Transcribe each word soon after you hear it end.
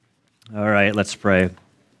All right, let's pray.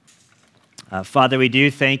 Father, we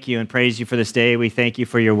do thank you and praise you for this day. We thank you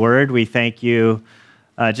for your word. We thank you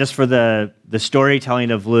just for the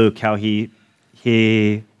storytelling of Luke, how he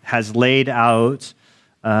has laid out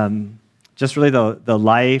just really the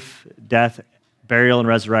life, death, burial, and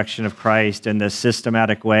resurrection of Christ in this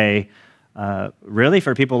systematic way, really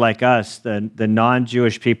for people like us, the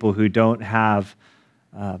non-Jewish people who don't have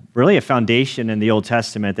really a foundation in the Old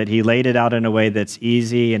Testament, that he laid it out in a way that's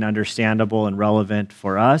easy and understandable and relevant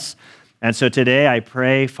for us. And so today I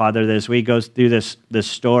pray, Father, that as we go through this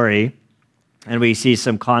story and we see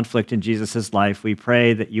some conflict in Jesus' life, we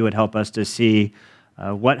pray that you would help us to see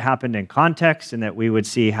what happened in context and that we would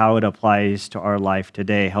see how it applies to our life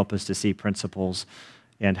today. Help us to see principles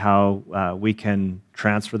and how we can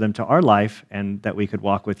transfer them to our life and that we could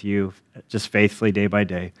walk with you just faithfully day by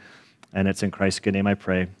day. And it's in Christ's good name I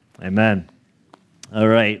pray. Amen. All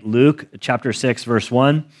right, Luke chapter 6, verse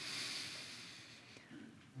 1.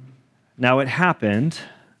 Now it happened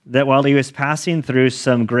that while he was passing through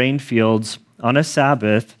some grain fields on a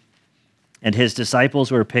Sabbath, and his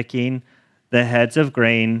disciples were picking the heads of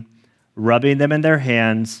grain, rubbing them in their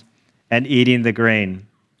hands, and eating the grain.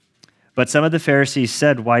 But some of the Pharisees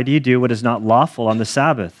said, "Why do you do what is not lawful on the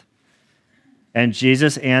Sabbath?" And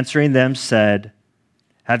Jesus answering them said,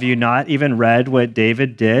 "Have you not even read what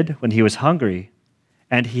David did when he was hungry,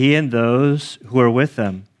 and he and those who were with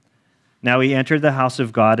him? Now he entered the house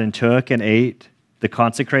of God and took and ate the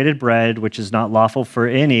consecrated bread, which is not lawful for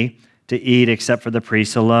any to eat except for the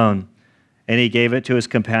priests alone. And he gave it to his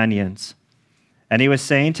companions. And he was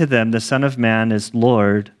saying to them, 'The Son of Man is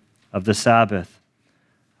Lord of the Sabbath.'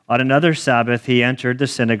 On another Sabbath he entered the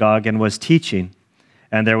synagogue and was teaching.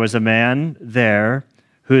 And there was a man there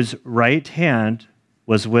whose right hand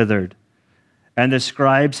was withered. And the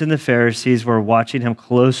scribes and the Pharisees were watching him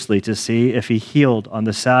closely to see if he healed on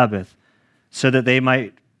the Sabbath, so that they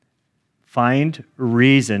might find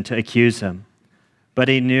reason to accuse him. But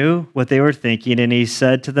he knew what they were thinking, and he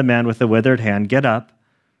said to the man with the withered hand, 'Get up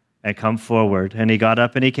and come forward.' And he got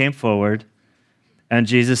up and he came forward. And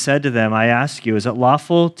Jesus said to them, 'I ask you, is it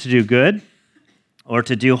lawful to do good or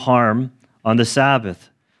to do harm on the Sabbath,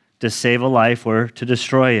 to save a life or to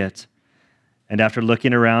destroy it?' And after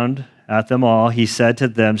looking around at them all, he said to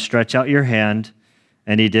them, 'Stretch out your hand.'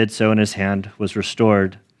 And he did so, and his hand was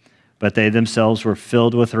restored. But they themselves were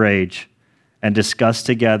filled with rage and discussed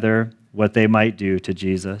together what they might do to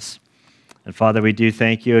Jesus." And Father, we do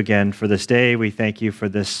thank you again for this day. We thank you for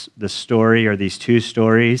this story, or these two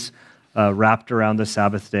stories wrapped around the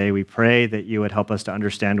Sabbath day. We pray that you would help us to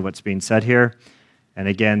understand what's being said here. And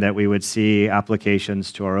again, that we would see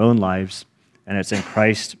applications to our own lives. And it's in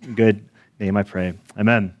Christ's good name I pray.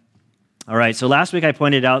 Amen. All right, so last week I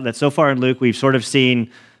pointed out that so far in Luke, we've sort of seen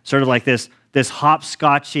sort of like this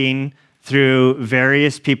hopscotching through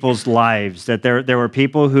various people's lives, that there were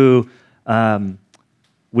people who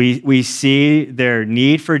we see their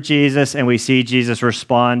need for Jesus, and we see Jesus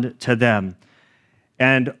respond to them.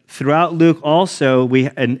 And throughout Luke also,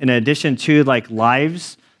 in addition to like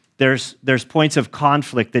lives, there's points of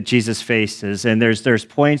conflict that Jesus faces, and there's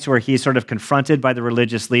points where he's sort of confronted by the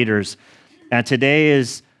religious leaders. And today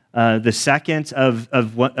is the second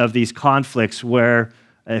of these conflicts, where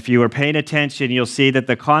if you were paying attention, you'll see that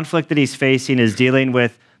the conflict that he's facing is dealing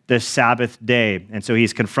with the Sabbath day. And so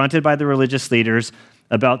he's confronted by the religious leaders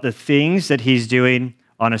about the things that he's doing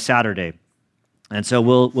on a Saturday. And so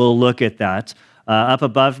we'll look at that. Up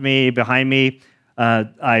above me, behind me,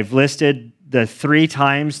 I've listed the 3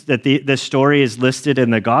 times that the story is listed in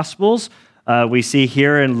the Gospels. We see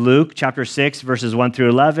here in Luke chapter 6, verses 1 through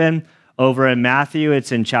 11. Over in Matthew,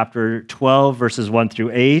 it's in chapter 12, verses 1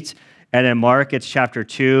 through 8. And in Mark, it's chapter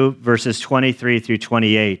 2, verses 23 through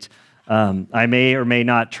 28. I may or may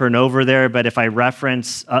not turn over there, but if I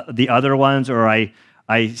reference the other ones, or I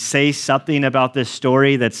say something about this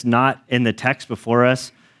story that's not in the text before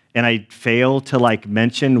us, and I fail to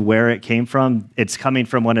mention where it came from, it's coming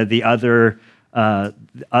from one of the other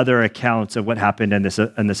accounts of what happened in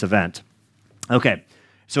this event. Okay,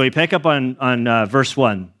 so we pick up on verse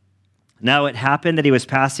 1. Now it happened that he was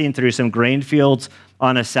passing through some grain fields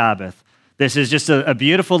on a Sabbath. This is just a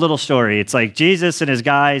beautiful little story. It's like Jesus and his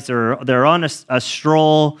guys, they're on a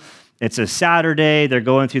stroll. It's a Saturday. They're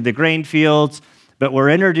going through the grain fields, but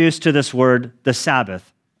we're introduced to this word, the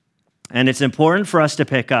Sabbath. And it's important for us to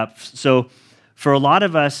pick up. So for a lot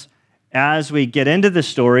of us, as we get into the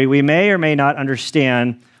story, we may or may not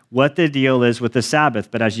understand what the deal is with the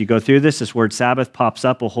Sabbath. But as you go through this word Sabbath pops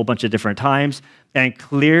up a whole bunch of different times. And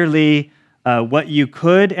clearly, what you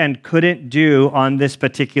could and couldn't do on this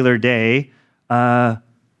particular day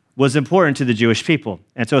was important to the Jewish people.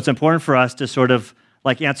 And so it's important for us to sort of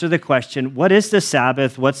like answer the question, what is the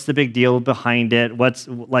Sabbath? What's the big deal behind it?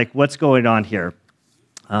 What's going on here?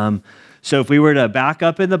 So if we were to back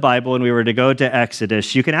up in the Bible and we were to go to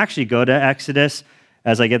Exodus, you can actually go to Exodus.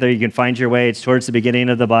 As I get there, you can find your way. It's towards the beginning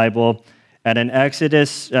of the Bible. And in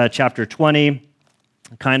Exodus chapter 20,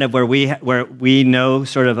 kind of where we know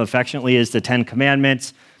sort of affectionately is the Ten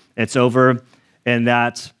Commandments. It's over in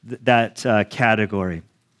that category.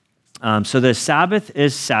 So the Sabbath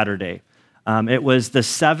is Saturday. It was the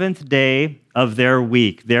seventh day of their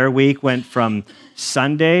week. Their week went from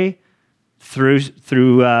Sunday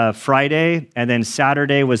through Friday, and then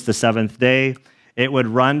Saturday was the seventh day. It would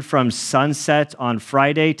run from sunset on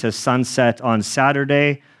Friday to sunset on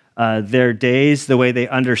Saturday. Their days, the way they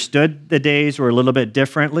understood the days, were a little bit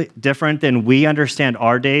different than we understand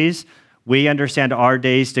our days. We understand our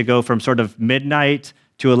days to go from sort of midnight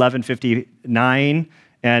to 11:59,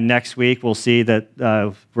 and next week we'll see that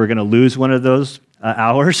we're going to lose one of those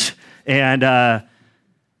hours. And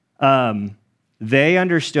they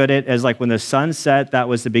understood it as like when the sun set, that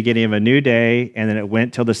was the beginning of a new day, and then it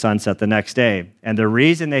went till the sunset the next day. And the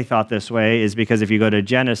reason they thought this way is because if you go to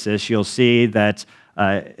Genesis, you'll see that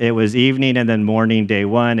it was evening and then morning day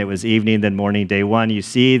one. It was evening, then morning day one. You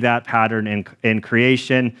see that pattern in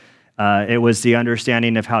creation. It was the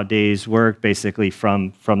understanding of how days work, basically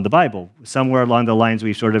from the Bible. Somewhere along the lines,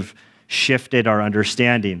 we've sort of shifted our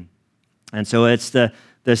understanding. And so it's the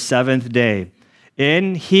seventh day.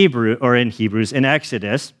 In Exodus,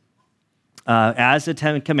 as the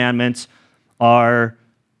Ten Commandments are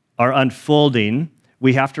unfolding,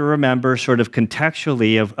 we have to remember sort of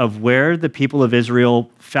contextually of where the people of Israel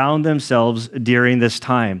found themselves during this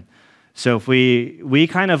time. So if we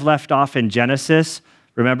kind of left off in Genesis,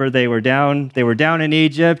 remember they were down in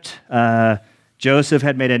Egypt. Joseph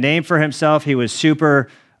had made a name for himself. He was super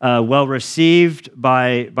well received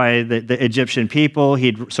by the Egyptian people.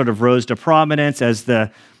 He'd sort of rose to prominence as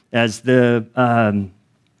the I'm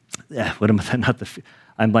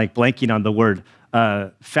like blanking on the word.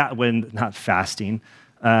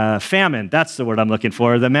 Famine, that's the word I'm looking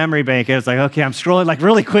for. The memory bank, I was like, okay, I'm scrolling like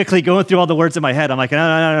really quickly, going through all the words in my head. I'm like,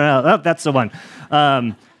 no, oh, that's the one.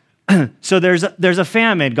 So there's a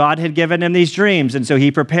famine. God had given him these dreams, and so he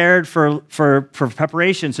prepared for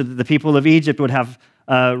preparation so that the people of Egypt would have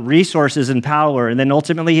resources and power. And then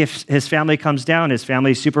ultimately, if his family comes down, his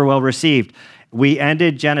family's super well received. We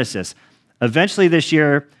ended Genesis. Eventually this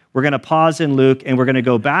year, we're going to pause in Luke, and we're going to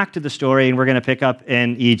go back to the story, and we're going to pick up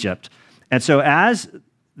in Egypt. And so we're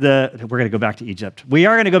going to go back to Egypt. We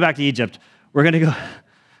are going to go back to Egypt. We're going to go,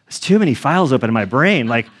 there's too many files open in my brain.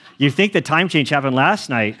 Like, you think the time change happened last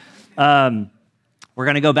night. We're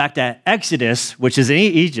going to go back to Exodus, which is in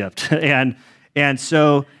Egypt. And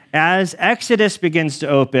so as Exodus begins to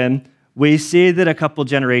open, we see that a couple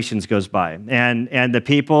generations goes by. And the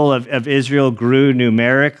people of Israel grew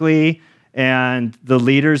numerically. And the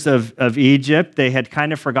leaders of Egypt, they had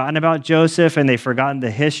kind of forgotten about Joseph, and they'd forgotten the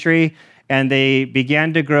history, and they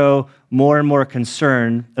began to grow more and more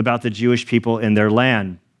concerned about the Jewish people in their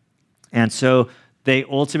land. And so they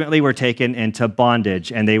ultimately were taken into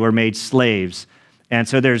bondage, and they were made slaves. And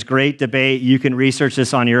so there's great debate. You can research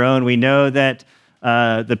this on your own. We know that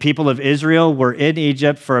the people of Israel were in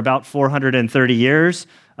Egypt for about 430 years.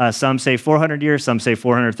 Some say 400 years, some say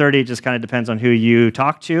 430. It just kind of depends on who you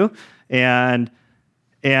talk to. And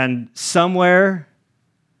somewhere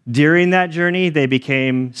during that journey, they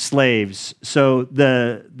became slaves. So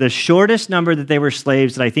the shortest number that they were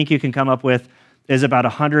slaves that I think you can come up with is about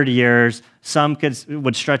 100 years. Some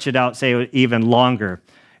would stretch it out, say even longer.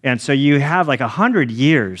 And so you have like 100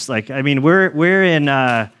 years. Like, I mean, we're in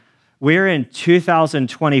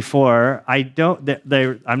 2024. I'm not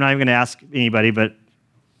even going to ask anybody, but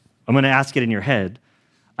I'm going to ask it in your head.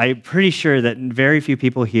 I'm pretty sure that very few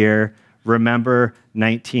people here remember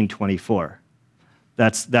 1924.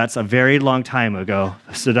 That's a very long time ago.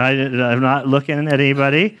 So I'm not looking at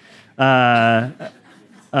anybody. But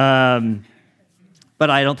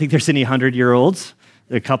I don't think there's any 100-year-olds.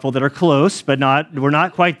 There are a couple that are close, but we're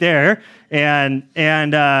not quite there. And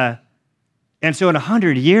so in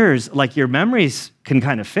 100 years, like, your memories can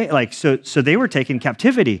kind of fade. Like, so they were taken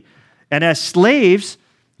captivity. And as slaves,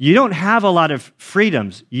 you don't have a lot of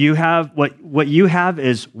freedoms. You have what you have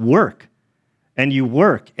is work. And you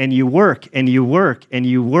work, and you work, and you work, and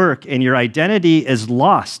you work, and your identity is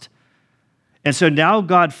lost. And so now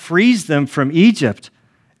God frees them from Egypt.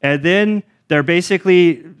 And then they're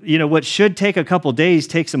basically, what should take a couple days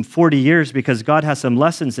takes them 40 years because God has some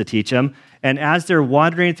lessons to teach them. And as they're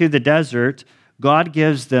wandering through the desert, God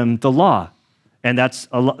gives them the law. And that's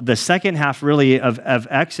the second half really of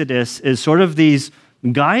Exodus is sort of these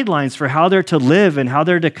guidelines for how they're to live and how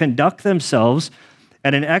they're to conduct themselves.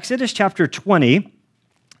 And in Exodus chapter 20,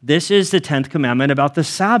 this is the 10th commandment about the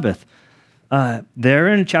Sabbath. There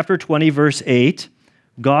in chapter 20, verse 8,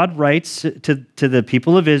 God writes to the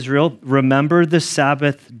people of Israel, remember the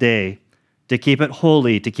Sabbath day, to keep it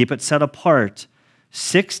holy, to keep it set apart.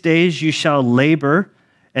 6 days you shall labor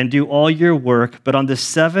and do all your work, but on the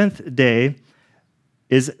seventh day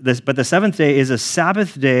the seventh day is a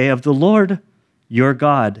Sabbath day of the Lord your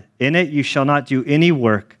God. In it you shall not do any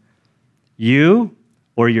work. You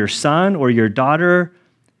or your son or your daughter,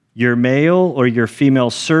 your male or your female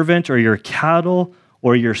servant or your cattle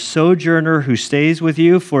or your sojourner who stays with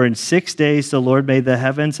you, for in 6 days the Lord made the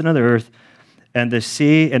heavens and the earth and the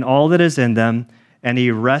sea and all that is in them, and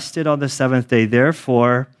he rested on the seventh day.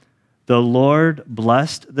 Therefore, the Lord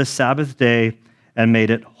blessed the Sabbath day and made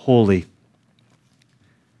it holy.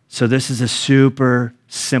 So this is a super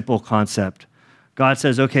simple concept. God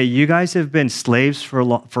says, okay, you guys have been slaves for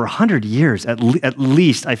 100 years, at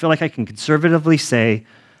least. I feel like I can conservatively say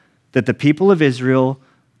that the people of Israel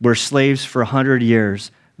were slaves for 100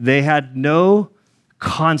 years. They had no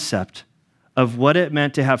concept of what it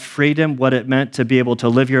meant to have freedom, what it meant to be able to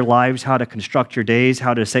live your lives, how to construct your days,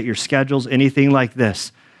 how to set your schedules, anything like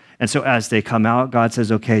this. And so as they come out, God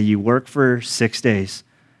says, okay, you work for 6 days.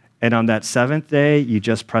 And on that seventh day, you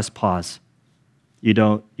just press pause. You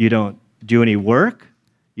don't do any work.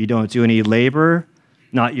 You don't do any labor.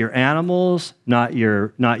 Not your animals, not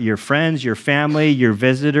your friends, your family, your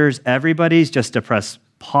visitors. Everybody's just to press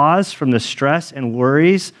pause from the stress and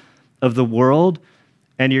worries of the world,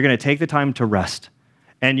 and you're going to take the time to rest.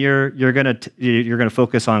 And you're going to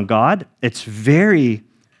focus on God. It's very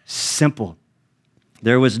simple.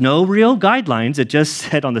 There was no real guidelines. It just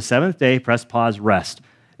said on the seventh day, press pause, rest.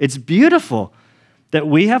 It's beautiful that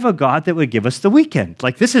we have a God that would give us the weekend.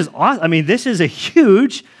 Like, this is awesome. I mean, this is a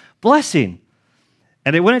huge blessing.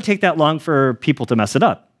 And it wouldn't take that long for people to mess it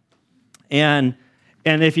up. And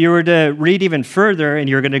if you were to read even further, and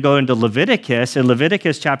you're going to go into Leviticus, in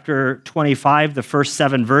Leviticus chapter 25, the first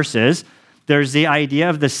 7 verses, there's the idea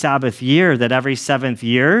of the Sabbath year, that every 7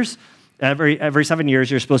 years, every 7 years,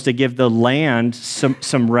 you're supposed to give the land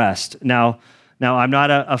some rest. Now I'm not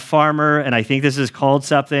a farmer, and I think this is called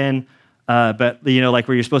something, but like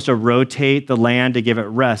where you're supposed to rotate the land to give it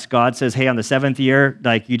rest. God says, hey, on the 7th year,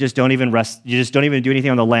 like you just don't even rest. You just don't even do anything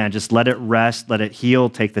on the land. Just let it rest, let it heal,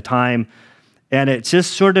 take the time. And it's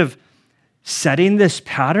just sort of setting this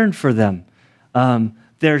pattern for them.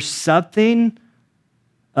 There's something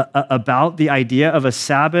about the idea of a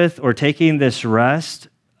Sabbath or taking this rest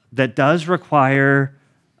that does require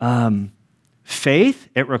faith.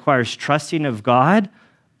 It requires trusting of God.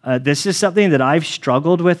 This is something that I've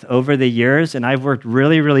struggled with over the years, and I've worked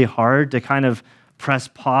really, really hard to kind of press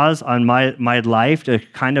pause on my life to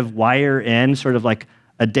kind of wire in sort of like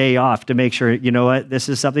a day off to make sure, you know what, this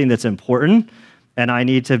is something that's important, and I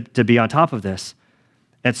need to be on top of this.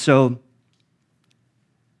 And so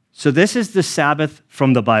this is the Sabbath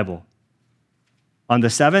from the Bible. On the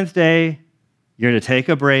 7th day, you're to take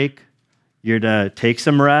a break. You're to take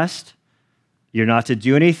some rest. You're not to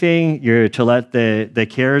do anything. You're to let the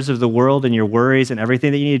cares of the world and your worries and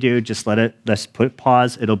everything that you need to do, just let's put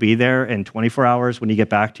pause. It'll be there in 24 hours when you get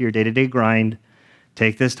back to your day-to-day grind.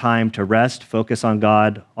 Take this time to rest, focus on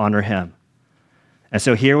God, honor him. And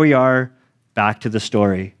so here we are, back to the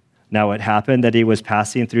story. Now it happened that he was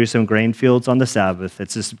passing through some grain fields on the Sabbath.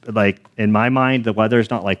 It's just like, in my mind, the weather's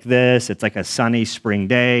not like this. It's like a sunny spring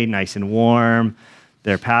day, nice and warm.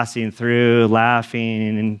 They're passing through,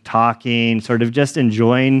 laughing and talking, sort of just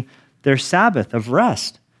enjoying their Sabbath of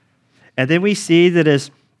rest. And then we see that as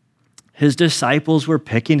his disciples were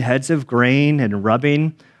picking heads of grain and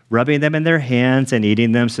rubbing them in their hands and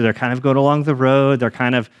eating them. So they're kind of going along the road. They're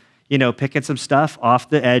kind of, picking some stuff off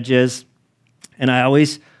the edges. And I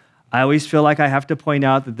always feel like I have to point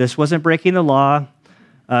out that this wasn't breaking the law.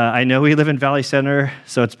 I know we live in Valley Center,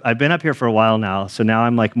 so I've been up here for a while now. So now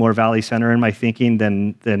I'm like more Valley Center in my thinking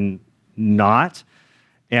than not.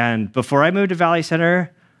 And before I moved to Valley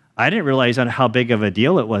Center, I didn't realize on how big of a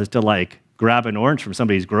deal it was to like grab an orange from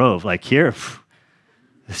somebody's grove. Like here,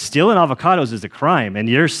 stealing avocados is a crime. And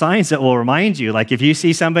there's signs that will remind you, like if you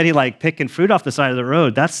see somebody like picking fruit off the side of the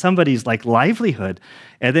road, that's somebody's like livelihood.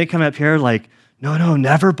 And they come up here like, no,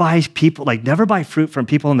 never buy fruit from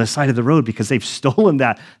people on the side of the road because they've stolen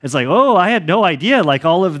that. It's like, oh, I had no idea, like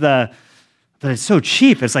all of that it's so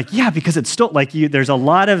cheap. It's like, yeah, because it's still like there's a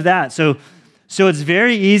lot of that. So So it's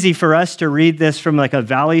very easy for us to read this from like a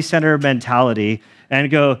Valley Center mentality and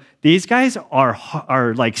go, these guys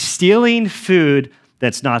are like stealing food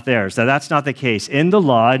that's not theirs. So that's not the case. In the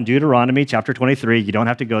law, in Deuteronomy chapter 23, you don't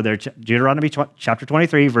have to go there, Deuteronomy chapter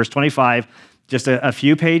 23, verse 25, just a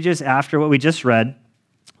few pages after what we just read,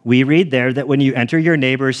 we read there that when you enter your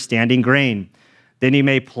neighbor's standing grain, then you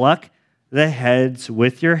may pluck the heads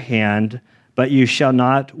with your hand, but you shall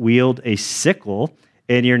not wield a sickle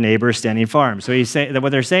in your neighbor's standing farm. So what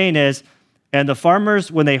they're saying is, and the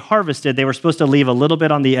farmers, when they harvested, they were supposed to leave a little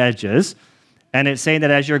bit on the edges. And it's saying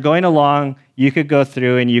that as you're going along, you could go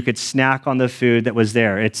through and you could snack on the food that was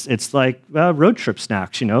there. It's like road trip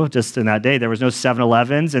snacks, just in that day. There was no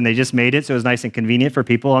 7-Elevens, and they just made it so it was nice and convenient for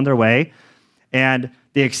people on their way. And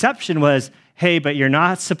the exception was, hey, but you're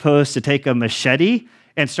not supposed to take a machete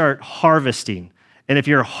and start harvesting. And if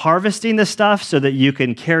you're harvesting the stuff so that you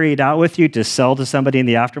can carry it out with you to sell to somebody in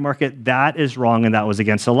the aftermarket, that is wrong and that was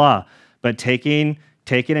against the law. But taking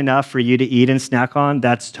enough for you to eat and snack on,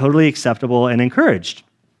 that's totally acceptable and encouraged.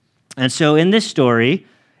 And so in this story,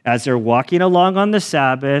 as they're walking along on the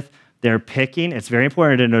Sabbath, they're picking, it's very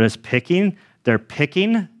important to notice they're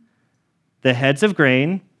picking the heads of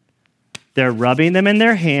grain, they're rubbing them in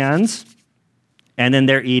their hands, and then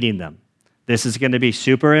they're eating them. This is going to be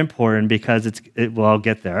super important because I'll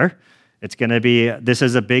get there. This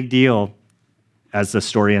is a big deal as the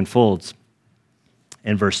story unfolds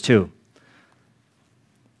in verse 2.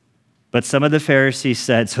 But some of the Pharisees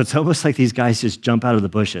said, so it's almost like these guys just jump out of the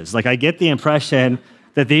bushes. Like I get the impression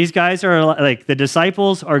that these guys are like the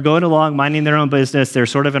disciples are going along, minding their own business. They're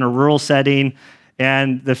sort of in a rural setting,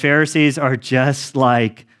 and the Pharisees are just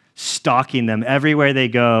like stalking them everywhere they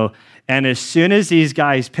go. And as soon as these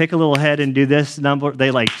guys pick a little head and do this number,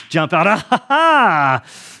 they like jump out. Ah,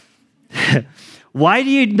 ha! Why do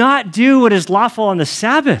you not do what is lawful on the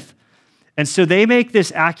Sabbath? And so they make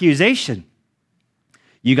this accusation.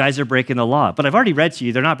 You guys are breaking the law. But I've already read to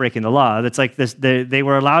you, they're not breaking the law. It's like this, they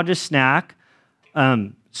were allowed to snack.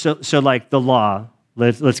 So like the law,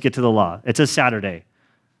 let's get to the law. It's a Saturday.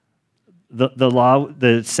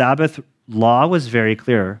 The Sabbath law was very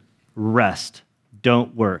clear. Rest,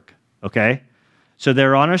 don't work, okay? So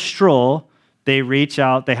they're on a stroll, they reach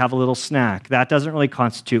out, they have a little snack. That doesn't really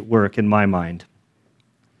constitute work in my mind.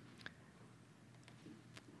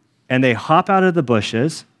 And they hop out of the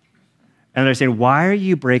bushes, and they're saying, why are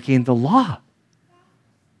you breaking the law?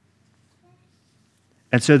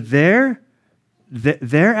 And so their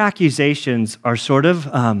accusations are sort of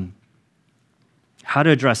how to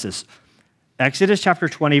address this. Exodus chapter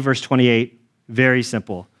 20, verse 28, very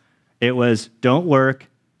simple. It was, don't work,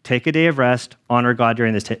 take a day of rest, honor God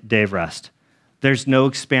during this day of rest. There's no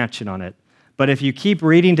expansion on it. But if you keep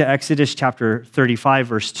reading to Exodus chapter 35,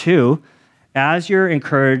 verse 2, as you're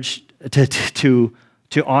encouraged to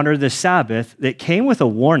honor the Sabbath, it came with a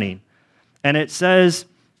warning. And it says,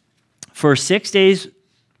 for 6 days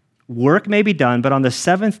work may be done, but on the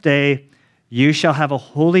seventh day you shall have a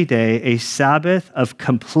holy day, a Sabbath of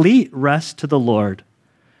complete rest to the Lord.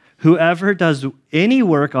 Whoever does any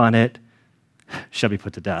work on it shall be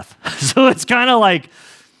put to death. So it's kind of like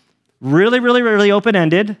really, really, really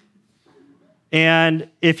open-ended. And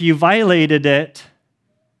if you violated it,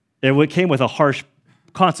 it came with a harsh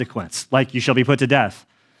consequence, like you shall be put to death.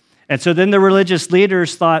 And so then the religious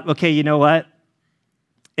leaders thought, okay, you know what?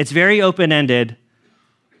 It's very open-ended,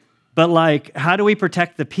 but like, how do we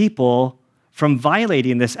protect the people from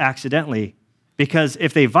violating this accidentally? Because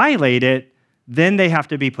if they violate it, then they have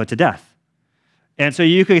to be put to death. And so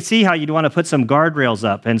you could see how you'd want to put some guardrails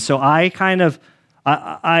up. And so I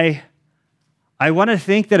want to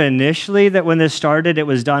think that initially that when this started, it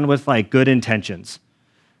was done with like good intentions.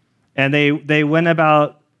 And they went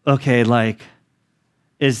about, okay, like,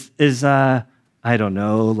 is I don't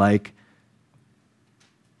know, like,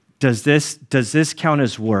 does this count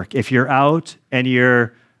as work? If you're out and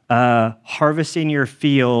you're harvesting your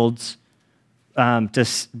fields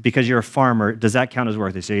because you're a farmer, does that count as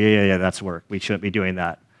work? They say, yeah, that's work. We shouldn't be doing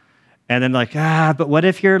that. And then like, but what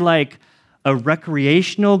if you're like a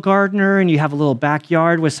recreational gardener and you have a little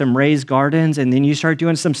backyard with some raised gardens and then you start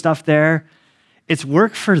doing some stuff there? It's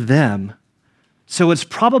work for them, so it's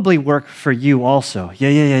probably work for you also.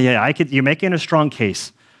 Yeah. You're making a strong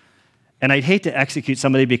case. And I'd hate to execute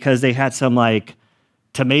somebody because they had some like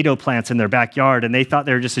tomato plants in their backyard and they thought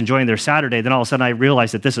they were just enjoying their Saturday. Then all of a sudden I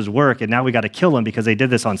realized that this is work and now we got to kill them because they did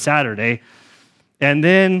this on Saturday. And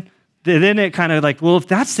then it kind of like, well, if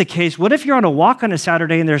that's the case, what if you're on a walk on a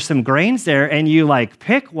Saturday and there's some grains there and you like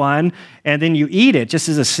pick one and then you eat it just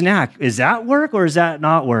as a snack? Is that work or is that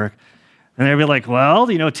not work? And they'd be like, well,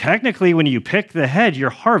 technically when you pick the head, you're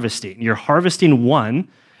harvesting. You're harvesting one.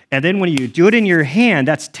 And then when you do it in your hand,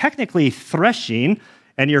 that's technically threshing,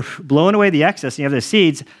 and you're blowing away the excess, and you have the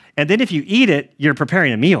seeds. And then if you eat it, you're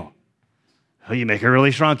preparing a meal. Well, you make a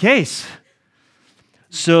really strong case.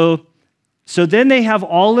 So then they have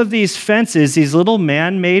all of these fences, these little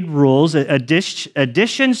man-made rules,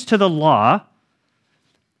 additions to the law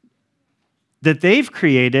that they've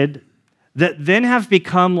created that then have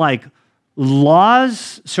become like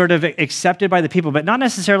laws sort of accepted by the people, but not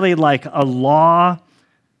necessarily like a law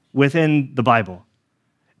within the Bible.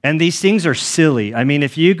 And these things are silly. I mean,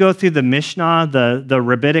 if you go through the Mishnah, the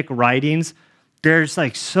rabbinic writings, there's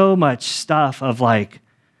like so much stuff of like,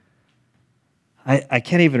 I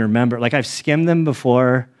can't even remember. Like I've skimmed them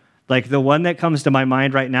before. Like the one that comes to my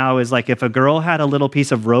mind right now is like if a girl had a little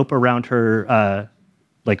piece of rope around her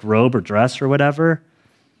like robe or dress or whatever,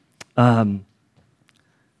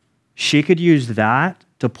 she could use that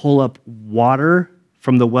to pull up water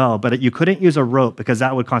from the well, but you couldn't use a rope because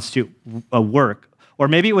that would constitute a work. Or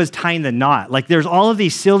maybe it was tying the knot. Like there's all of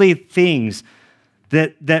these silly things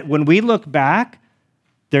that when we look back,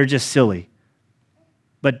 they're just silly.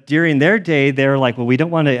 But during their day, they're like, well, we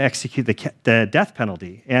don't want to execute the death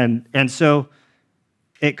penalty. And so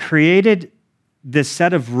it created this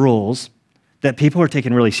set of rules that people are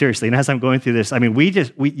taking really seriously. And as I'm going through this, I mean,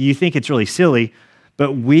 you think it's really silly,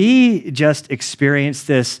 but we just experienced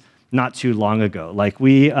this not too long ago. Like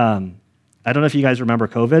I don't know if you guys remember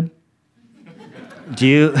COVID. Do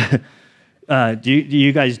you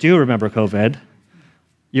guys remember COVID?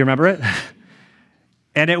 You remember it?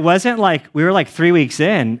 And it wasn't like, we were like 3 weeks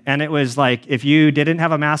in, and it was like, if you didn't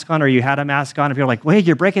have a mask on or you had a mask on, if you're like, wait,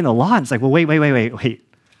 you're breaking the law. And it's like, well, wait.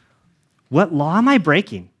 What law am I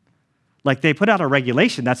breaking? Like they put out a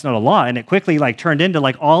regulation, that's not a law. And it quickly like turned into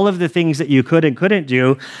like all of the things that you could and couldn't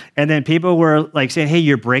do. And then people were like saying, hey,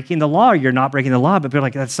 you're breaking the law or you're not breaking the law. But they're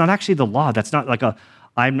like, that's not actually the law. That's not like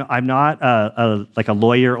I'm not like a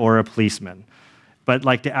lawyer or a policeman. But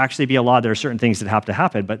like to actually be a law, there are certain things that have to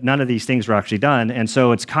happen, but none of these things were actually done. And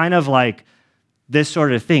so it's kind of like this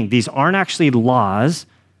sort of thing. These aren't actually laws,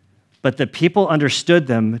 but the people understood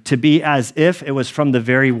them to be as if it was from the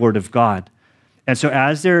very word of God. And so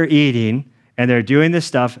as they're eating and they're doing this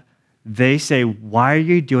stuff, they say, why are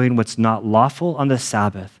you doing what's not lawful on the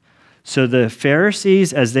Sabbath? So the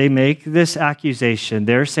Pharisees, as they make this accusation,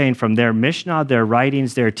 they're saying from their Mishnah, their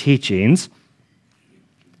writings, their teachings,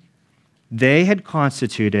 they had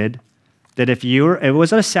constituted that if it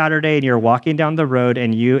was a Saturday and you're walking down the road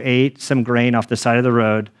and you ate some grain off the side of the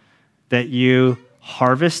road, that you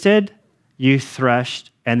harvested, you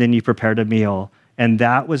threshed, and then you prepared a meal. And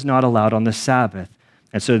that was not allowed on the Sabbath.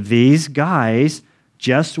 And so these guys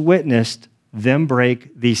just witnessed them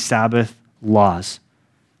break these Sabbath laws.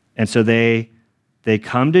 And so they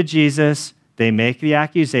come to Jesus, they make the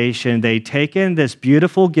accusation, they take in this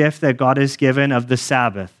beautiful gift that God has given of the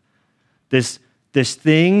Sabbath, this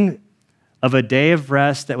thing of a day of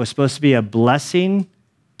rest that was supposed to be a blessing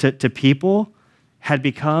to people had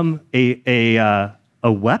become a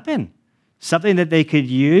weapon, something that they could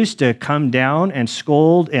use to come down and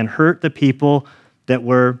scold and hurt the people that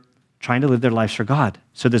were trying to live their lives for God.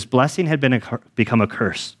 So this blessing had become a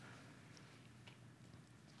curse.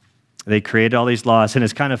 They created all these laws, and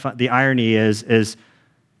it's kind of fun. The irony is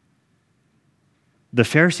the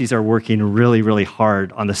Pharisees are working really, really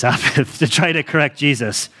hard on the Sabbath to try to correct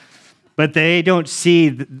Jesus, but they don't see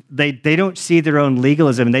their own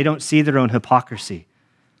legalism, and they don't see their own hypocrisy.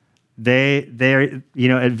 They're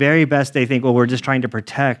at very best they think, well, we're just trying to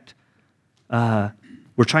protect.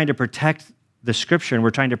 We're trying to protect the Scripture, and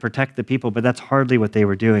we're trying to protect the people, but that's hardly what they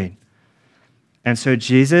were doing. And so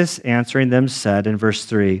Jesus, answering them, said in verse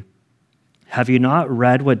 3, "Have you not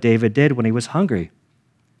read what David did when he was hungry,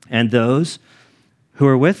 and those who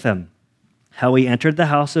were with him? How he entered the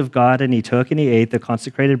house of God, and he took and he ate the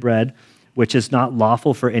consecrated bread, which is not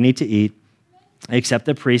lawful for any to eat, except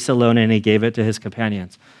the priests alone, and he gave it to his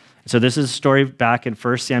companions." So this is a story back in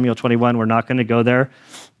 1 Samuel 21. We're not going to go there.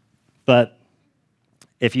 But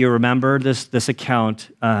if you remember this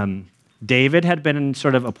account, David had been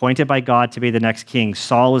sort of appointed by God to be the next king.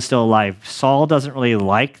 Saul is still alive. Saul doesn't really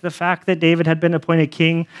like the fact that David had been appointed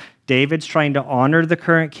king. David's trying to honor the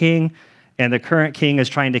current king, and the current king is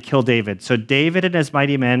trying to kill David. So David and his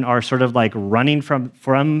mighty men are sort of like running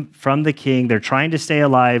from the king. They're trying to stay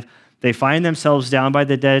alive. They find themselves down by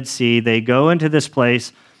the Dead Sea. They go into this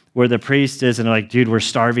place where the priest is, and they're like, dude, we're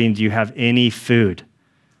starving. Do you have any food?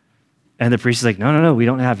 And the priest is like, no, we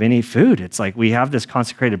don't have any food. It's like, we have this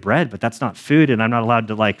consecrated bread, but that's not food, and I'm not allowed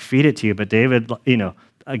to like feed it to you. But David,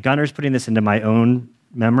 Gunner's putting this into my own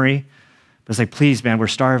memory, But it's like, please, man, we're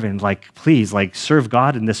starving. Like, please, like, serve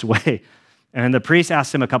God in this way. And the priest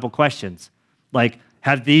asked him a couple questions. Like,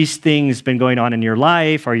 have these things been going on in your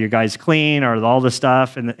life? Are you guys clean? Are all this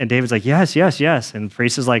stuff? And David's like, yes, yes, yes. And the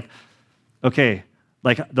priest is like, okay,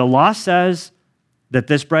 like the law says that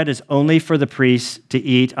this bread is only for the priest to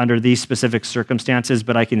eat under these specific circumstances,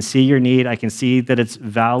 but I can see your need. I can see that it's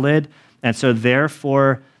valid. And so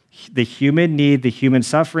therefore, the human need, the human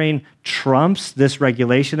suffering trumps this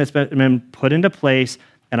regulation that's been put into place,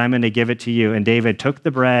 and I'm going to give it to you. And David took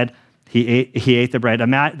the bread. He ate the bread.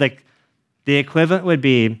 Like the equivalent would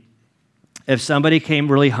be if somebody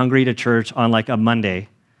came really hungry to church on like a Monday,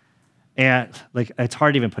 and like it's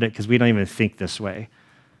hard to even put it because we don't even think this way.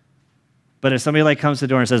 But if somebody like comes to the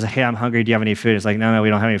door and says, hey, I'm hungry, do you have any food? It's like, no, we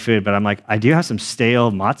don't have any food. But I'm like, I do have some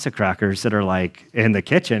stale matzah crackers that are like in the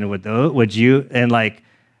kitchen. Would you?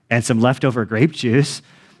 And some leftover grape juice.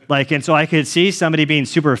 Like, and so I could see somebody being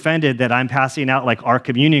super offended that I'm passing out like our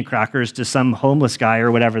communion crackers to some homeless guy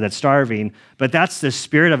or whatever that's starving. But that's the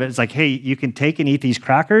spirit of it. It's like, hey, you can take and eat these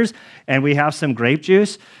crackers, and we have some grape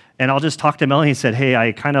juice. And I'll just talk to Melanie and said, hey,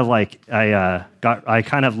 I kind of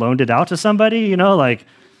loaned it out to somebody,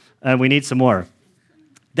 we need some more.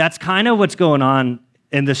 That's kind of what's going on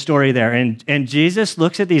in the story there. And Jesus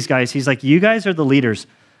looks at these guys. He's like, you guys are the leaders.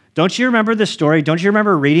 Don't you remember this story? Don't you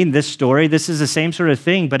remember reading this story? This is the same sort of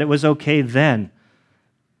thing, but it was okay then.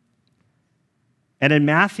 And in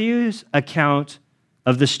Matthew's account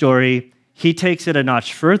of the story, he takes it a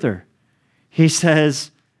notch further. He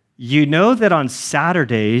says, you know that on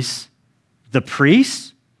Saturdays, the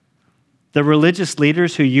priests, the religious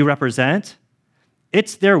leaders who you represent,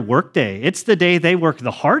 it's their work day. It's the day they work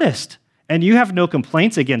the hardest. And you have no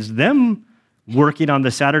complaints against them working on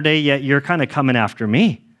the Saturday, yet you're kind of coming after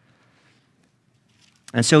me.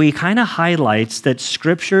 And so he kind of highlights that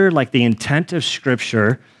Scripture, like the intent of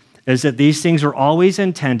Scripture, is that these things are always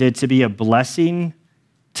intended to be a blessing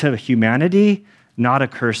to humanity, not a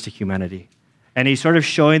curse to humanity. And he's sort of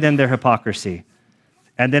showing them their hypocrisy.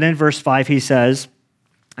 And then in verse 5, he says,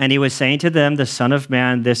 and he was saying to them, the Son of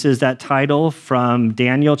Man, this is that title from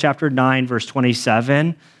Daniel chapter 9, verse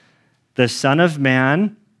 27. The Son of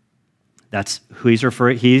Man, that's who he's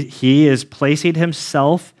referring, he is placing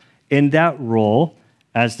himself in that role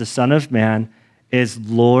as the Son of Man, is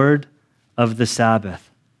Lord of the Sabbath.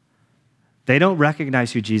 They don't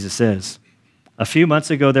recognize who Jesus is. A few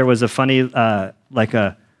months ago, there was a funny, like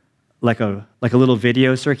a little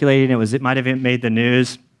video circulating. It might have made the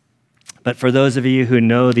news. But for those of you who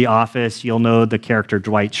know The Office, you'll know the character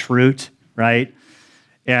Dwight Schrute, right?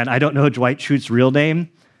 And I don't know Dwight Schrute's real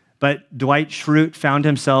name, but Dwight Schrute found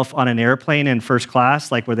himself on an airplane in first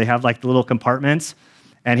class, like where they have like the little compartments,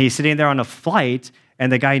 and he's sitting there on a flight,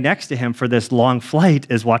 and the guy next to him for this long flight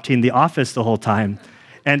is watching The Office the whole time.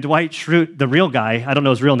 And Dwight Schrute, the real guy, I don't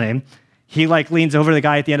know his real name, he like leans over to the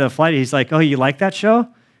guy at the end of the flight. He's like, oh, you like that show?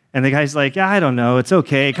 And the guy's like, yeah, I don't know. It's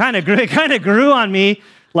okay. It kind of grew on me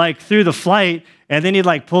like through the flight. And then he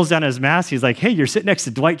like pulls down his mask. He's like, hey, you're sitting next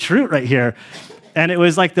to Dwight Schrute right here. And it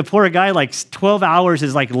was like the poor guy, like 12 hours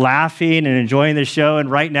is like laughing and enjoying the show. And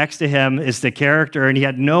right next to him is the character. And he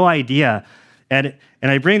had no idea. And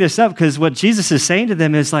I bring this up because what Jesus is saying to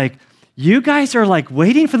them is like, you guys are like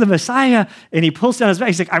waiting for the Messiah. And he pulls down his mask.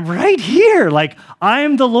 He's like, I'm right here. Like, I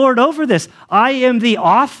am the Lord over this. I am the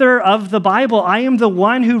author of the Bible. I am the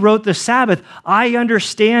one who wrote the Sabbath. I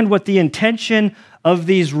understand what the intention of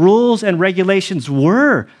these rules and regulations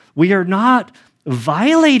were. We are not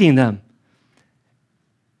violating them.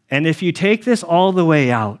 And if you take this all the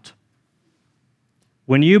way out,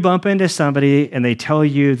 when you bump into somebody and they tell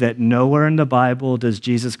you that nowhere in the Bible does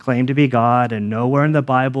Jesus claim to be God, and nowhere in the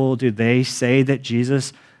Bible do they say that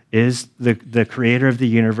Jesus is the creator of the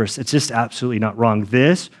universe, it's just absolutely not wrong.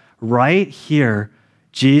 This right here,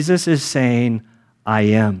 Jesus is saying, I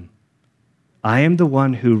am. I am the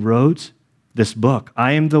one who wrote this book.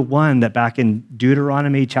 I am the one that back in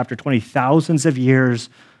Deuteronomy chapter 20, thousands of years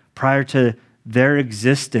prior to their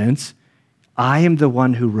existence, I am the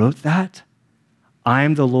one who wrote that. I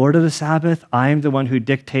am the Lord of the Sabbath. I am the one who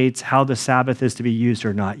dictates how the Sabbath is to be used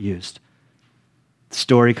or not used. The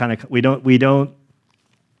story kind of, we don't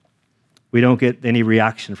get any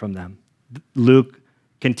reaction from them. Luke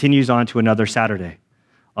continues on to another Saturday.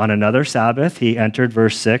 On another Sabbath, he entered,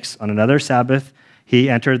 verse 6, on another Sabbath, he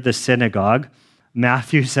entered the synagogue.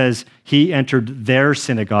 Matthew says he entered their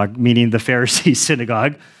synagogue, meaning the Pharisees'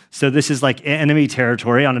 synagogue. So this is like enemy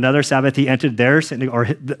territory. On another Sabbath, he entered their synagogue,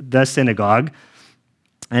 or the synagogue,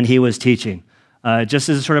 and he was teaching. Just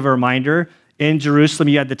as a sort of a reminder, in Jerusalem,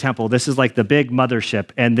 you had the temple. This is like the big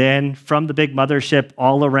mothership. And then from the big mothership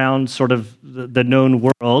all around sort of the known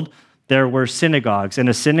world, there were synagogues. And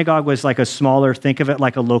a synagogue was like a smaller, think of it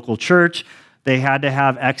like a local church. They had to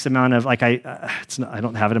have X amount of, like, I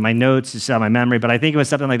don't have it in my notes, it's out of my memory, but I think it was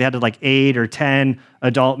something like they had to like 8 or 10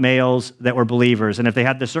 adult males that were believers. And if they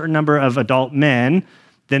had a certain number of adult men,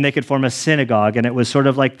 then they could form a synagogue. And it was sort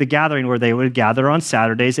of like the gathering where they would gather on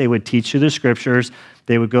Saturdays. They would teach you the scriptures.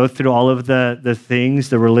 They would go through all of the things,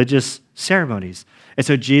 the religious ceremonies. And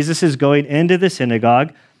so Jesus is going into the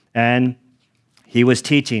synagogue and he was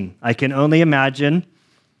teaching. I can only imagine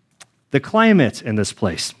the climate in this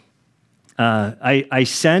place. I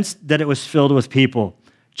sensed that it was filled with people.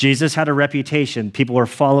 Jesus had a reputation. People were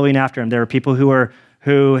following after him. There were people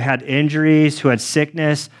who had injuries, who had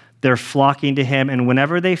sickness. They're flocking to him. And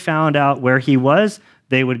whenever they found out where he was,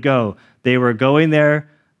 they would go. They were going there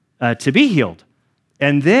to be healed.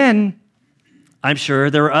 And then I'm sure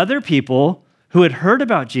there were other people who had heard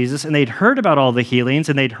about Jesus, and they'd heard about all the healings,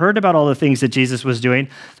 and they'd heard about all the things that Jesus was doing.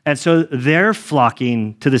 And so they're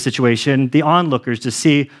flocking to the situation, the onlookers, to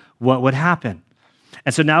see what would happen.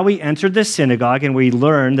 And so now we entered this synagogue, and we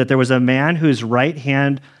learned that there was a man whose right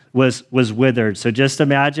hand was withered. So just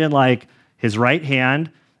imagine like his right hand,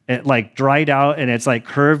 it like dried out, and it's like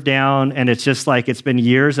curved down, and it's just like it's been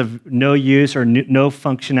years of no use or no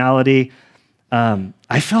functionality.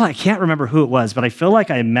 I can't remember who it was, but I feel like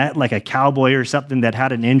I met like a cowboy or something that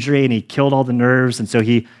had an injury and he killed all the nerves. And so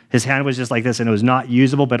his hand was just like this and it was not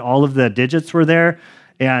usable, but all of the digits were there.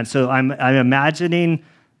 And so I'm imagining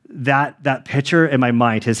that picture in my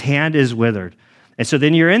mind. His hand is withered. And so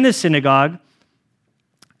then you're in the synagogue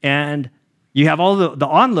and you have all the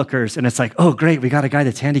onlookers and it's like, oh, great, we got a guy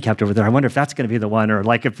that's handicapped over there. I wonder if that's going to be the one. Or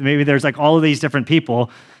like if maybe there's like all of these different people.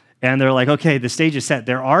 And they're like, okay, the stage is set.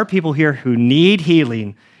 There are people here who need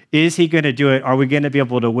healing. Is he going to do it? Are we going to be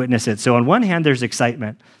able to witness it? So on one hand, there's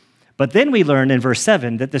excitement. But then we learn in verse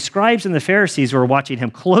 7 that the scribes and the Pharisees were watching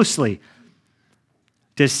him closely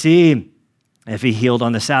to see if he healed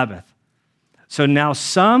on the Sabbath. So now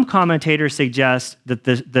some commentators suggest that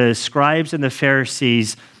the scribes and the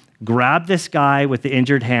Pharisees grabbed this guy with the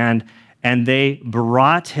injured hand and they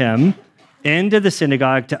brought him into the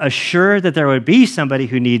synagogue to assure that there would be somebody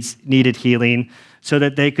who needed healing so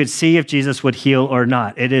that they could see if Jesus would heal or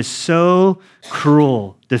not. It is so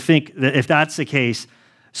cruel to think that if that's the case,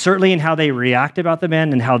 certainly in how they react about the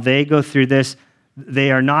men and how they go through this,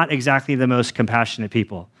 they are not exactly the most compassionate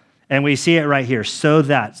people. And we see it right here. So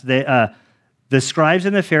that the scribes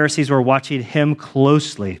and the Pharisees were watching him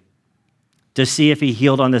closely to see if he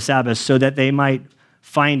healed on the Sabbath so that they might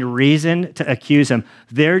find reason to accuse him.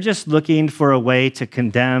 They're just looking for a way to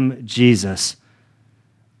condemn Jesus.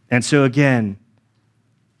 And so again,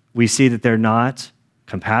 we see that they're not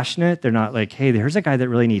compassionate. They're not like, hey, there's a guy that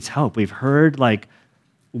really needs help. We've heard like,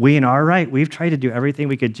 we in our right, we've tried to do everything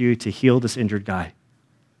we could do to heal this injured guy.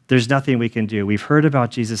 There's nothing we can do. We've heard about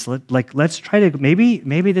Jesus. Let's try to,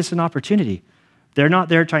 maybe this is an opportunity. They're not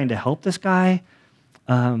there trying to help this guy.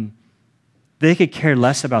 They could care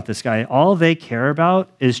less about this guy. All they care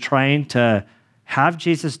about is trying to have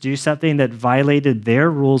Jesus do something that violated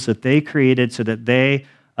their rules that they created so that they,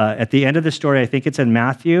 at the end of the story, I think it's in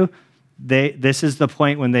Matthew, this is the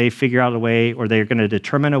point when they figure out a way or they're going to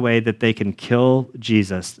determine a way that they can kill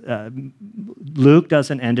Jesus. Luke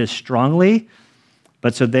doesn't end as strongly,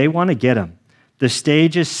 but so they want to get him. The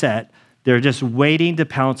stage is set. They're just waiting to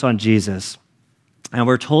pounce on Jesus. And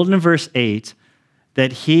we're told in verse 8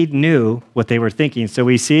 that he knew what they were thinking. So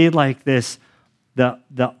we see like this, it's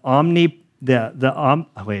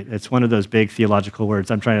one of those big theological words.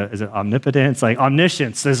 Is it omnipotence? Like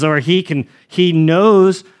omniscience. This is where he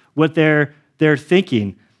knows what they're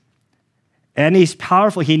thinking. And he's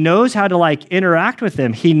powerful. He knows how to like interact with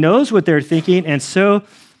them. He knows what they're thinking. And so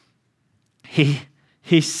he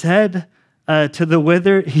said to the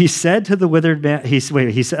withered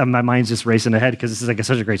man, my mind's just racing ahead because this is like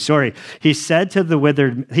such a great story. He said to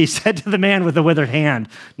the man with the withered hand,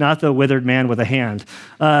 not the withered man with a hand,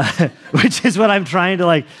 which is what I'm trying to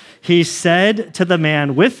like. He said to the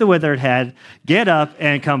man with the withered head, get up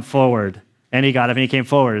and come forward. And he got up and he came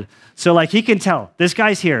forward. So like he can tell, this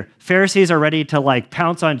guy's here. Pharisees are ready to like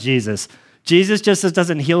pounce on Jesus. Jesus just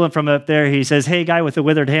doesn't heal him from up there. He says, hey, guy with the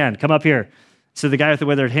withered hand, come up here. So the guy with the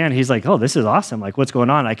withered hand, he's like, oh, this is awesome. Like, what's going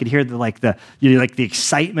on? I could hear the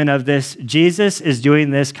excitement of this. Jesus is doing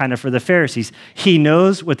this kind of for the Pharisees. He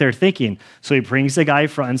knows what they're thinking. So he brings the guy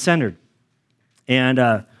front and centered.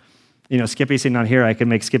 And, Skippy's sitting on here. I could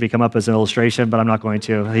make Skippy come up as an illustration, but I'm not going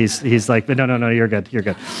to. He's like, no, you're good.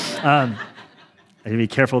 I need to be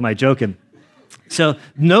careful with my joking. So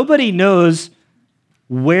nobody knows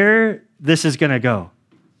where this is going to go.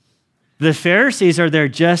 The Pharisees are there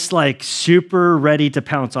just like super ready to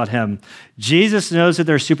pounce on him. Jesus knows that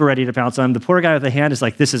they're super ready to pounce on him. The poor guy with the hand is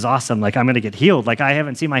like, this is awesome. Like, I'm going to get healed. Like, I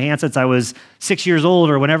haven't seen my hand since I was 6 years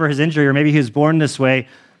old or whenever his injury, or maybe he was born this way.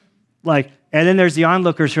 Like, and then there's the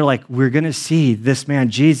onlookers who are like, we're going to see this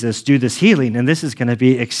man, Jesus, do this healing, and this is going to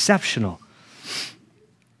be exceptional.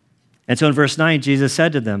 And so in verse 9, Jesus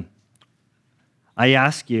said to them, I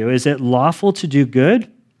ask you, is it lawful to do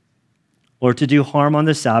good or to do harm on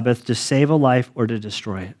the Sabbath, to save a life or to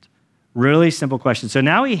destroy it? Really simple question. So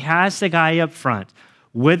now he has the guy up front,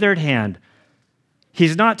 withered hand.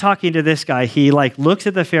 He's not talking to this guy. He like looks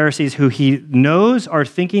at the Pharisees who he knows are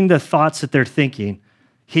thinking the thoughts that they're thinking.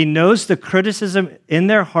 He knows the criticism in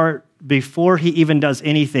their heart before he even does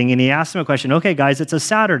anything. And he asks them a question. Okay, guys, it's a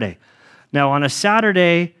Saturday. Now on a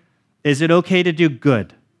Saturday, is it okay to do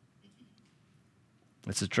good?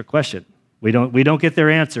 That's a trick question. We don't get their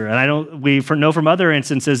answer. And we know from other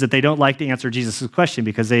instances that they don't like to answer Jesus' question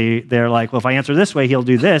because they're like, well, if I answer this way, he'll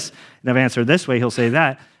do this. And if I answer this way, he'll say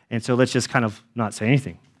that. And so let's just kind of not say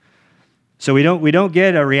anything. So we don't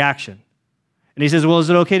get a reaction. And he says, well, is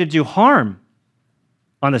it okay to do harm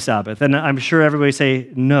on the Sabbath? And I'm sure everybody say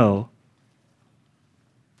no.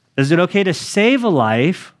 Is it okay to save a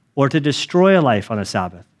life or to destroy a life on a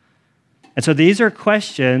Sabbath? And so these are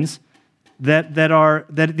questions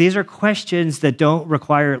these are questions that don't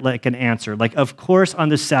require like an answer. Like, of course, on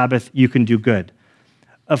the Sabbath, you can do good.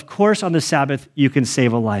 Of course, on the Sabbath, you can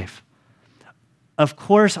save a life. Of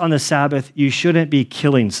course, on the Sabbath, you shouldn't be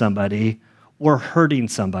killing somebody or hurting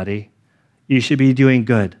somebody. You should be doing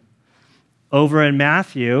good. Over in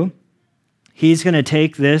Matthew, he's going to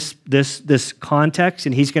take this context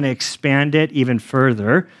and he's going to expand it even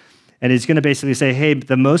further. And he's going to basically say, hey,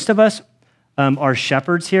 the most of us are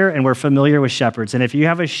shepherds here, and we're familiar with shepherds. And if you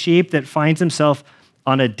have a sheep that finds himself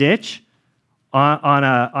on a ditch on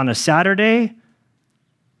a Saturday,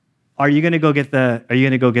 are you going to go get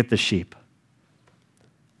the sheep?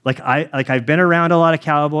 I've been around a lot of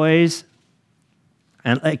cowboys,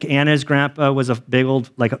 and like Anna's grandpa was a big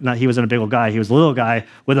old he wasn't a big old guy. He was a little guy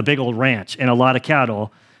with a big old ranch and a lot of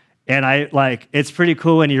cattle. And it's pretty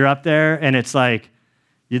cool when you're up there and it's like,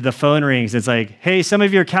 the phone rings. It's like, hey, some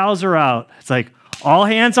of your cows are out. It's like, all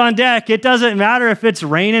hands on deck. It doesn't matter if it's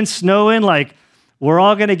raining, snowing. Like, we're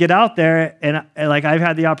all going to get out there. And like, I've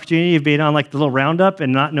had the opportunity of being on like the little roundup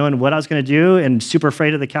and not knowing what I was going to do and super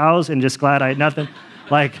afraid of the cows and just glad I had nothing.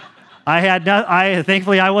 Like,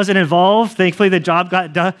 thankfully I wasn't involved. Thankfully the job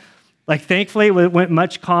got done. Like, thankfully it went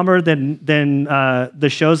much calmer than the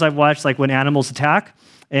shows I've watched, like When Animals Attack.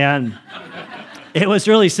 And it was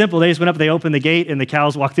really simple. They just went up, they opened the gate, and the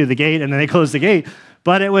cows walked through the gate, and then they closed the gate.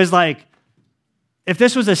 But it was like, if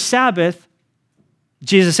this was a Sabbath,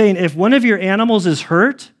 Jesus is saying, if one of your animals is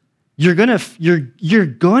hurt, you're going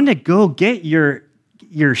to go get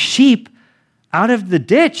your sheep out of the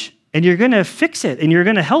ditch, and you're going to fix it, and you're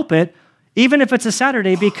going to help it, even if it's a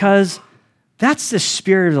Saturday, because that's the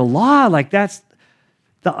spirit of the law. Like, that's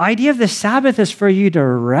the idea of the Sabbath is for you to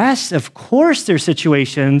rest. Of course, there's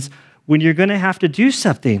situations when you're going to have to do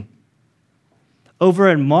something. Over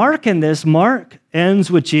in Mark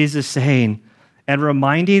ends with Jesus saying and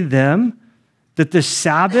reminding them that the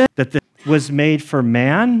Sabbath was made for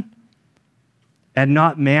man and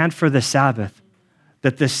not man for the Sabbath.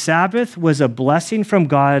 That the Sabbath was a blessing from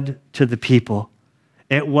God to the people.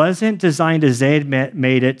 It wasn't designed as they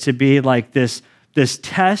made it to be like this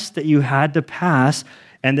test that you had to pass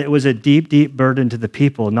and that it was a deep, deep burden to the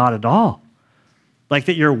people. Not at all. Like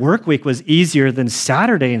that your work week was easier than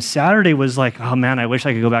Saturday, and Saturday was like, oh man, I wish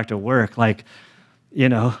I could go back to work. Like,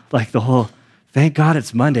 like the whole, thank God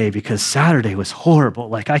it's Monday because Saturday was horrible.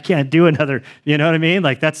 Like I can't do another, you know what I mean?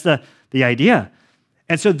 Like that's the idea.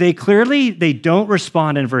 And so they don't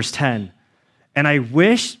respond in verse 10. And I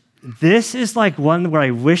wish, this is like one where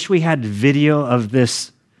I wish we had video of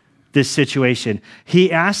this situation. He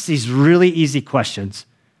asks these really easy questions.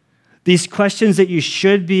 These questions that you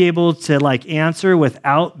should be able to like answer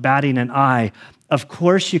without batting an eye. Of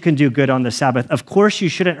course you can do good on the Sabbath. Of course you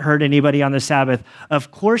shouldn't hurt anybody on the Sabbath. Of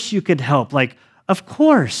course you could help. Like, of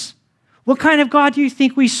course. What kind of God do you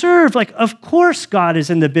think we serve? Like, of course God is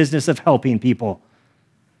in the business of helping people.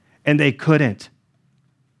 And they couldn't.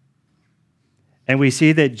 And we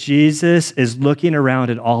see that Jesus is looking around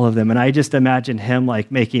at all of them. And I just imagine him like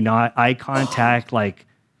making eye contact, like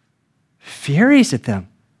furious at them.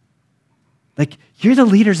 Like, you're the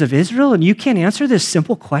leaders of Israel and you can't answer this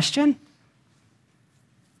simple question?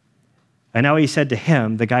 And now he said to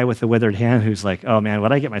him, the guy with the withered hand, who's like, oh man,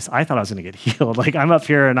 I thought I was going to get healed. Like, I'm up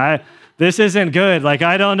here and this isn't good. Like,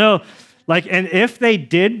 I don't know. Like, and if they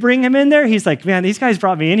did bring him in there, he's like, man, these guys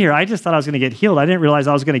brought me in here. I just thought I was going to get healed. I didn't realize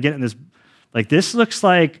I was going to get in this. Like, this looks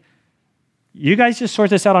like you guys just sort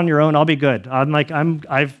this out on your own. I'll be good.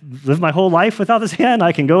 I've lived my whole life without this hand.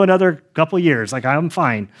 I can go another couple years. Like, I'm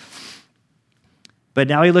fine. But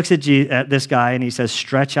now he looks at this guy and he says,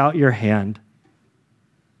 stretch out your hand.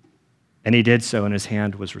 And he did so, and his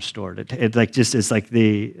hand was restored. It like just is like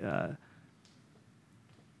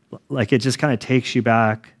like it just kind of takes you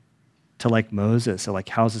back to like Moses. So like,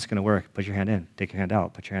 how's this going to work? Put your hand in, take your hand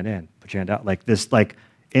out, put your hand in, put your hand out. Like this, like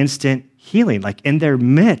instant healing. Like in their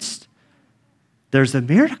midst, there's a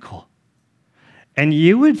miracle. And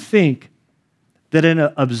you would think that in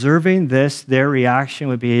observing this, their reaction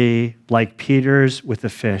would be like Peter's with the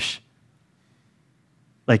fish.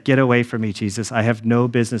 Like, get away from me, Jesus. I have no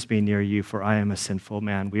business being near you, for I am a sinful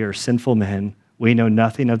man. We are sinful men. We know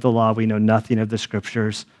nothing of the law. We know nothing of the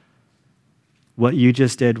scriptures. What you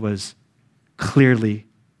just did was clearly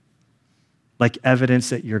like evidence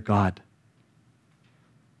that you're God.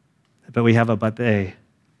 But we have a but they.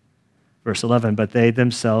 Verse 11, but they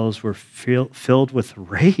themselves were filled with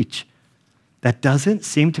rage. That doesn't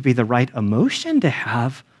seem to be the right emotion to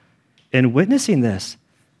have in witnessing this.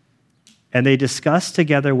 And they discussed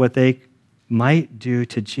together what they might do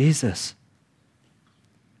to Jesus.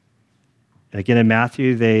 Again, in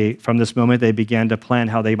Matthew, from this moment, they began to plan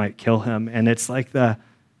how they might kill him. And it's like I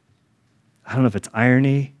don't know if it's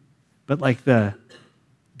irony, but like the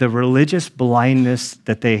religious blindness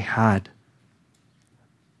that they had.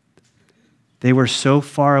 They were so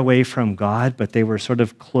far away from God, but they were sort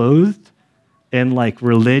of clothed in like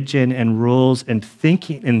religion and rules and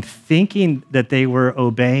thinking that they were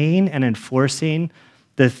obeying and enforcing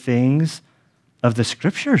the things of the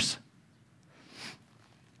scriptures.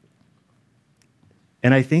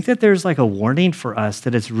 And I think that there's like a warning for us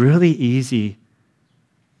that it's really easy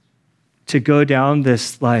to go down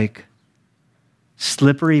this like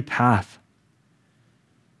slippery path.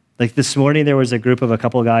 Like this morning, there was a group of a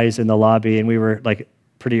couple of guys in the lobby, and we were like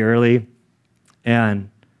pretty early, and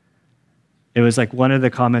it was like one of the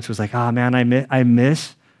comments was like, "Oh man, I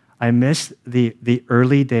miss the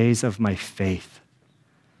early days of my faith."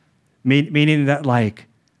 Meaning that like,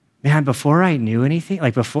 man, before I knew anything,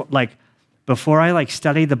 before I like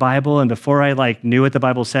studied the Bible and before I like knew what the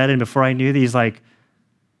Bible said and before I knew these like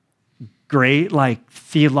great like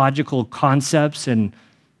theological concepts, and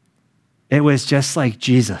it was just like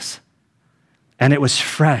Jesus, and it was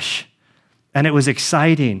fresh, and it was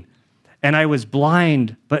exciting. And I was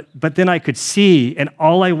blind, but then I could see, and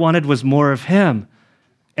all I wanted was more of him.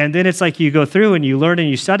 And then it's like you go through and you learn and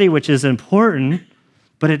you study, which is important,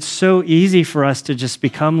 but it's so easy for us to just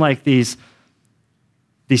become like these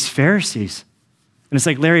Pharisees. And it's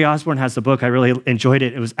like Larry Osborne has the book, I really enjoyed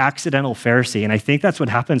it. It was Accidental Pharisee. And I think that's what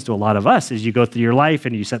happens to a lot of us is you go through your life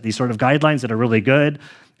and you set these sort of guidelines that are really good,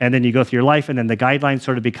 and then you go through your life and then the guidelines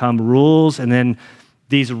sort of become rules, and then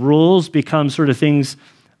these rules become sort of things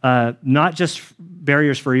not just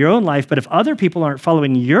barriers for your own life, but if other people aren't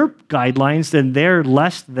following your guidelines, then they're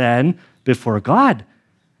less than before God.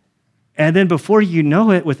 And then before you know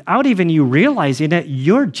it, without even you realizing it,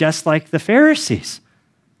 you're just like the Pharisees.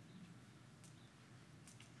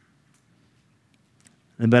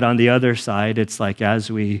 But on the other side, it's like as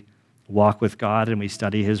we walk with God and we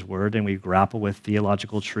study his word and we grapple with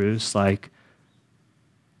theological truths, like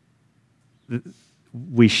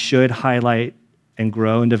we should highlight and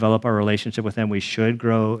grow and develop our relationship with him. We should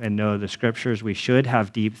grow and know the scriptures. We should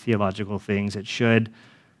have deep theological things. It should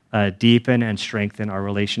deepen and strengthen our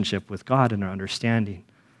relationship with God and our understanding.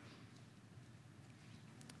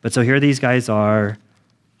 But so here these guys are.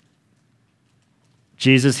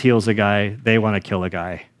 Jesus heals a guy. They want to kill a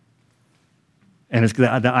guy. And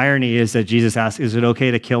the irony is that Jesus asks, is it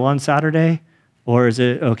okay to kill on Saturday? Or is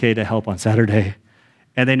it okay to help on Saturday?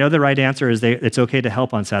 And they know the right answer is it's okay to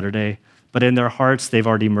help on Saturday. But in their hearts, they've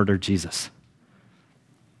already murdered Jesus.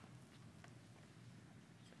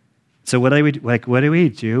 So what do we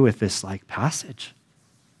do with this like passage?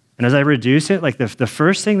 And as I reduce it, like the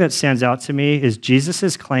first thing that stands out to me is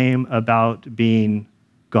Jesus' claim about being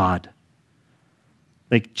God.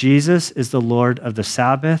 Like Jesus is the Lord of the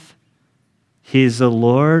Sabbath. He's the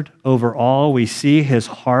Lord over all. We see his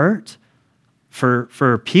heart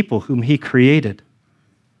for people whom he created.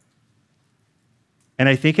 And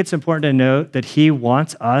I think it's important to note that he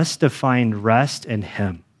wants us to find rest in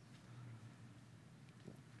him.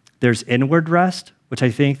 There's inward rest, which I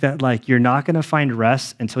think that like you're not going to find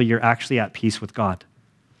rest until you're actually at peace with God.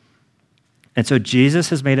 And so Jesus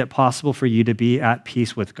has made it possible for you to be at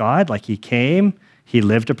peace with God. Like he came, He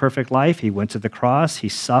lived a perfect life. He went to the cross. He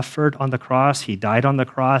suffered on the cross. He died on the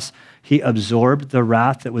cross. He absorbed the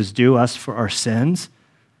wrath that was due us for our sins.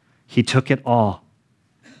 He took it all.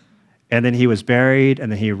 And then he was buried,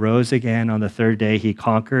 and then he rose again on the third day. He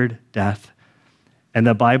conquered death. And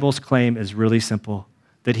the Bible's claim is really simple,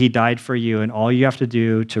 that he died for you, and all you have to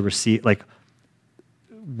do to receive, like,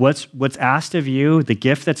 what's asked of you, the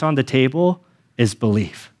gift that's on the table, is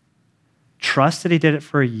belief. Trust that he did it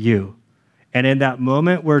for you. And in that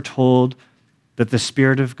moment, we're told that the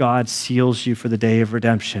Spirit of God seals you for the day of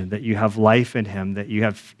redemption, that you have life in him, that you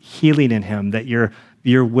have healing in him, that your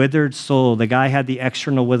withered soul, the guy had the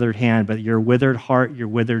external withered hand, but your withered heart, your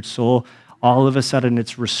withered soul, all of a sudden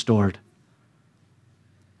it's restored.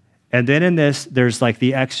 And then in this, there's like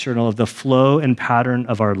the external of the flow and pattern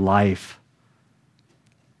of our life.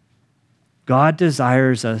 God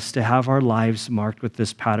desires us to have our lives marked with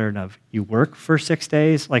this pattern of you work for 6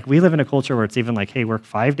 days. Like we live in a culture where it's even like, hey, work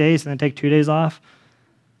 5 days and then take 2 days off.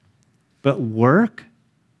 But work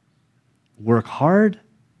hard,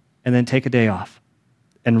 and then take a day off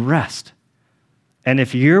and rest. And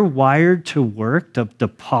if you're wired to work, to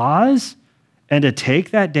pause and to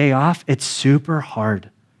take that day off, it's super hard.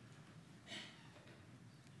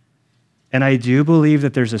 And I do believe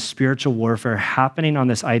that there's a spiritual warfare happening on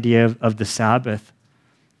this idea of the Sabbath,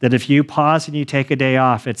 that if you pause and you take a day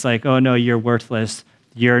off, it's like, oh no, you're worthless.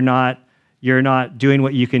 You're not doing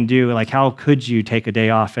what you can do. Like, how could you take a day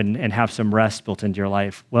off and have some rest built into your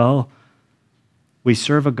life? Well, we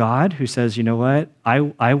serve a God who says, you know what?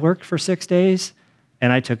 I worked for 6 days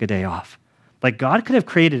and I took a day off. Like God could have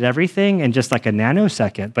created everything in just like a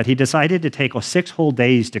nanosecond, but he decided to take 6 whole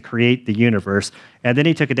days to create the universe. And then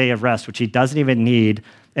he took a day of rest, which he doesn't even need.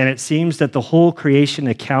 And it seems that the whole creation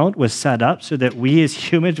account was set up so that we as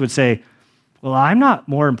humans would say, well, I'm not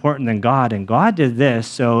more important than God, and God did this.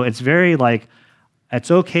 So it's very like,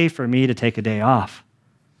 it's okay for me to take a day off.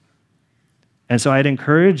 And so I'd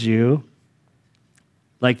encourage you,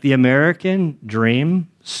 like the American dream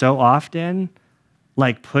so often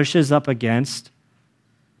like pushes up against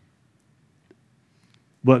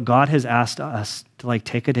what God has asked us to like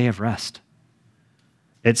take a day of rest.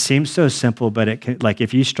 It seems so simple, but it can, like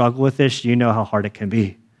if you struggle with this, you know how hard it can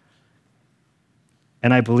be.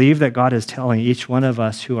 And I believe that God is telling each one of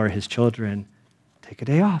us who are his children, take a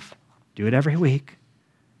day off. Do it every week.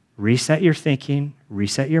 Reset your thinking,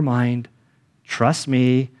 reset your mind. Trust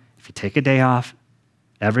me, if you take a day off,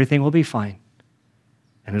 everything will be fine,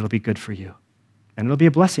 and it'll be good for you. And it'll be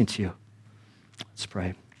a blessing to you. Let's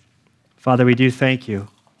pray. Father, we do thank you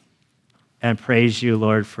and praise you,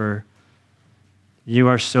 Lord, for you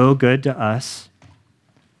are so good to us.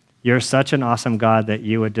 You're such an awesome God that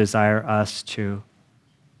you would desire us to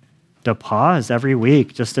pause every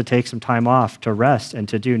week, just to take some time off, to rest and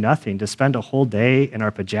to do nothing, to spend a whole day in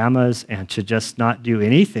our pajamas and to just not do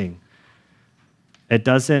anything. It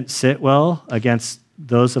doesn't sit well against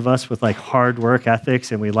those of us with like hard work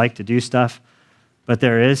ethics and we like to do stuff. But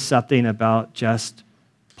there is something about just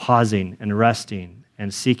pausing and resting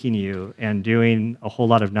and seeking you and doing a whole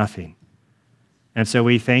lot of nothing. And so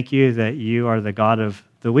we thank you that you are the God of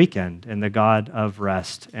the weekend and the God of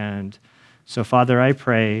rest. And so, Father, I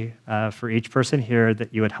pray for each person here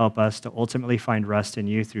that you would help us to ultimately find rest in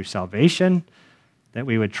you through salvation, that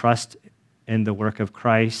we would trust in the work of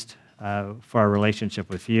Christ for our relationship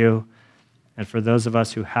with you. And for those of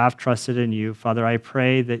us who have trusted in you, Father, I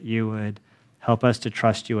pray that you would help us to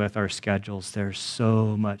trust you with our schedules. There's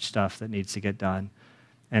so much stuff that needs to get done.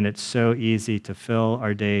 And it's so easy to fill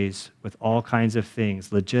our days with all kinds of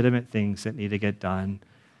things, legitimate things that need to get done.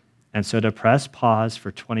 And so to press pause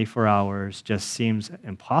for 24 hours just seems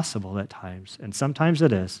impossible at times. And sometimes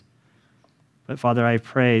it is. But Father, I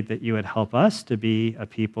pray that you would help us to be a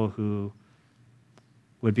people who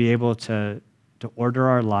would be able to order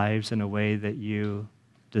our lives in a way that you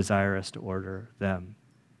desire us to order them.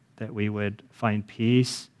 That we would find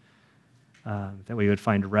peace, that we would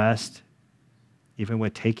find rest, even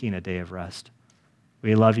with taking a day of rest.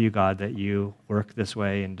 We love you, God, that you work this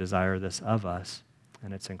way and desire this of us.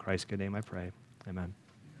 And it's in Christ's good name I pray. Amen.